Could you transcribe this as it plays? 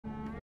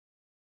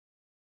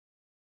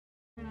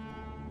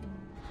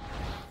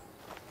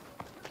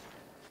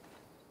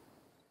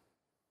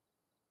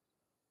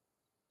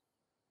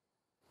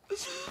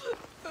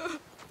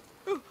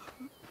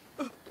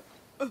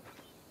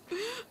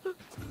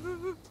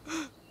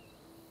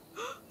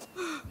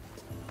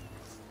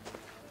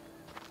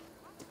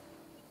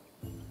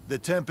The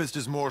Tempest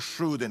is more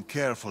shrewd and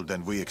careful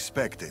than we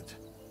expected.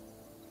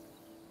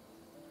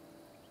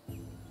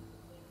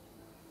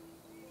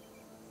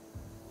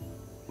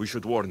 We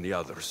should warn the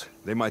others.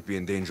 They might be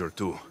in danger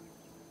too.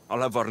 I'll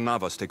have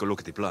Varnavas take a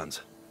look at the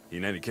plans.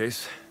 In any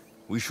case,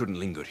 we shouldn't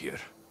linger here.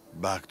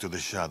 Back to the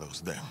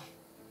shadows, then.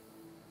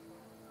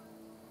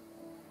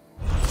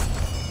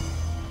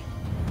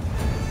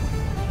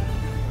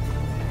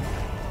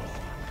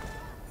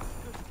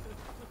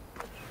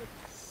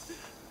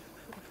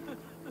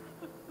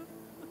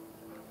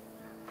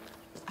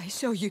 I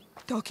saw you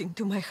talking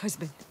to my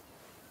husband.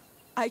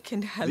 I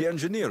can help. The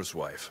engineer's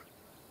wife.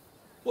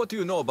 What do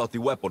you know about the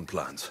weapon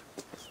plans?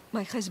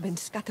 My husband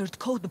scattered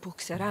code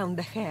books around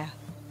the hair.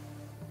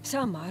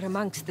 Some are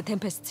amongst the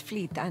Tempest's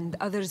fleet, and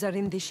others are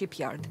in the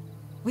shipyard.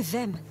 With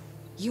them,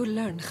 you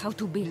learn how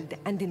to build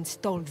and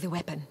install the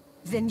weapon.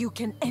 Then you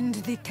can end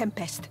the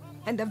Tempest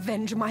and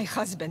avenge my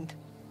husband.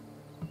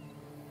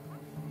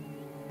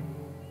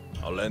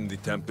 I'll end the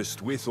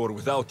Tempest with or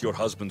without your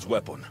husband's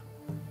weapon.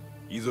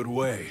 Either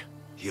way,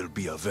 he'll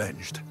be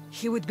avenged.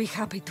 He would be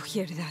happy to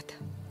hear that.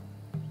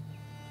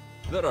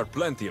 There are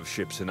plenty of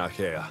ships in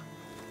Achaea.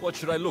 What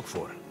should I look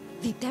for?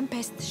 The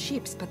Tempest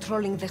ships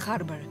patrolling the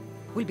harbor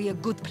will be a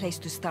good place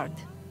to start.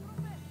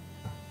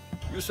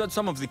 You said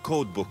some of the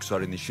code books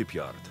are in the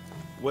shipyard.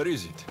 Where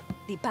is it?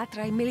 The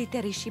Patrai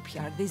military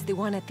shipyard is the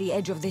one at the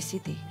edge of the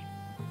city.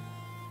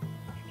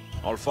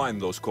 I'll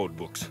find those code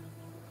books.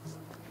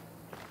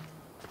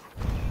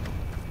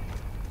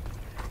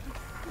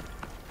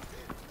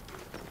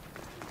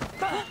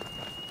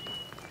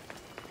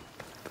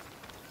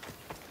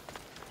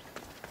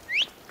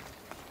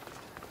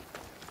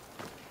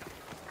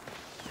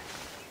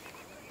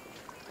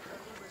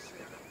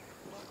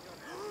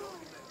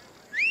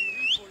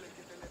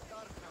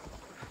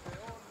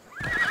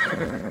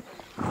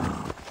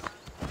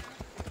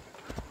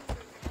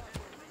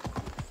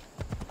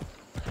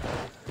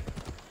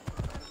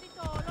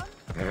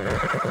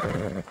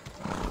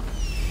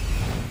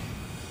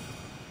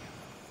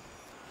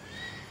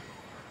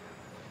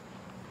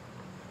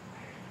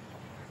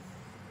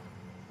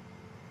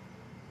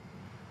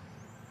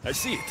 I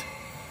see it.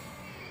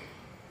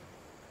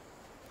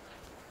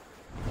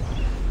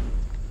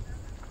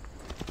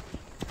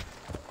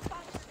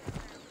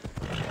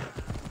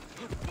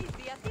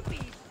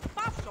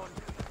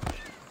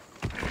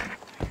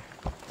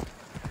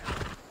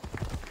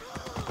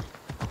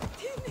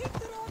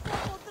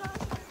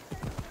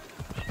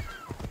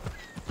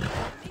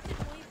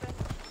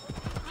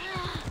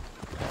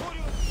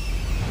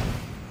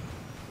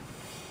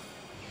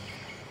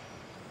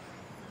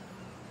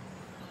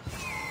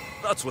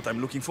 That's what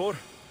I'm looking for.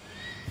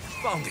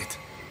 Found it.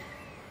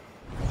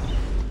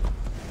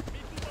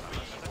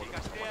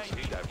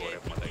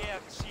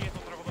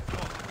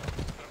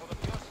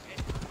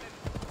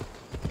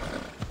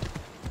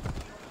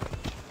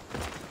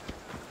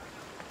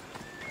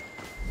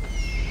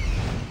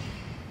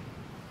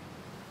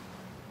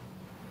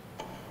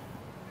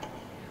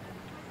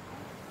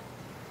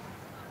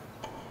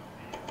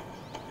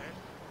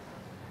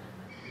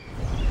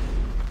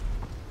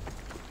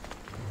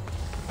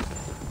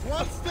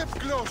 One step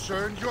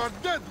closer and you are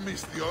dead,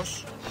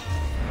 Misthios.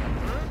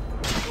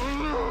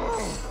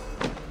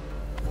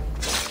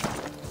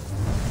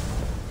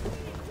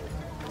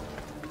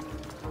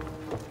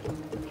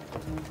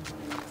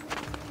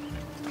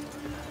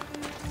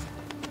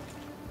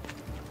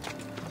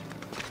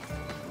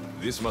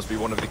 This must be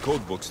one of the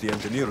code books the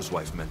engineer's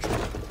wife mentioned.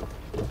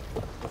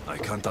 I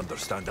can't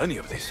understand any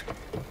of this,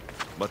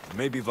 but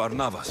maybe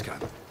Varnavas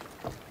can.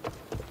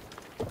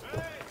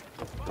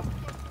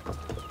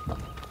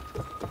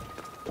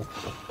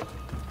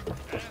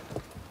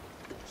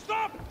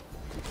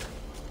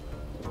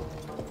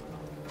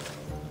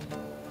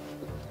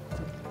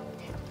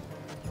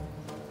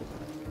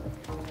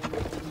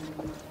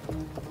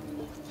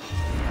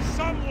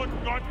 Someone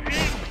got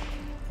in!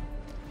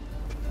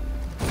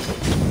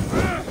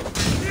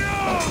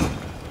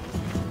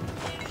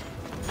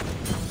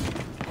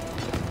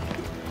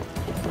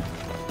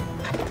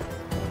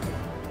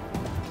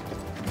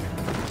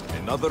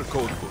 Another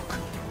code book.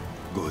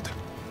 Good.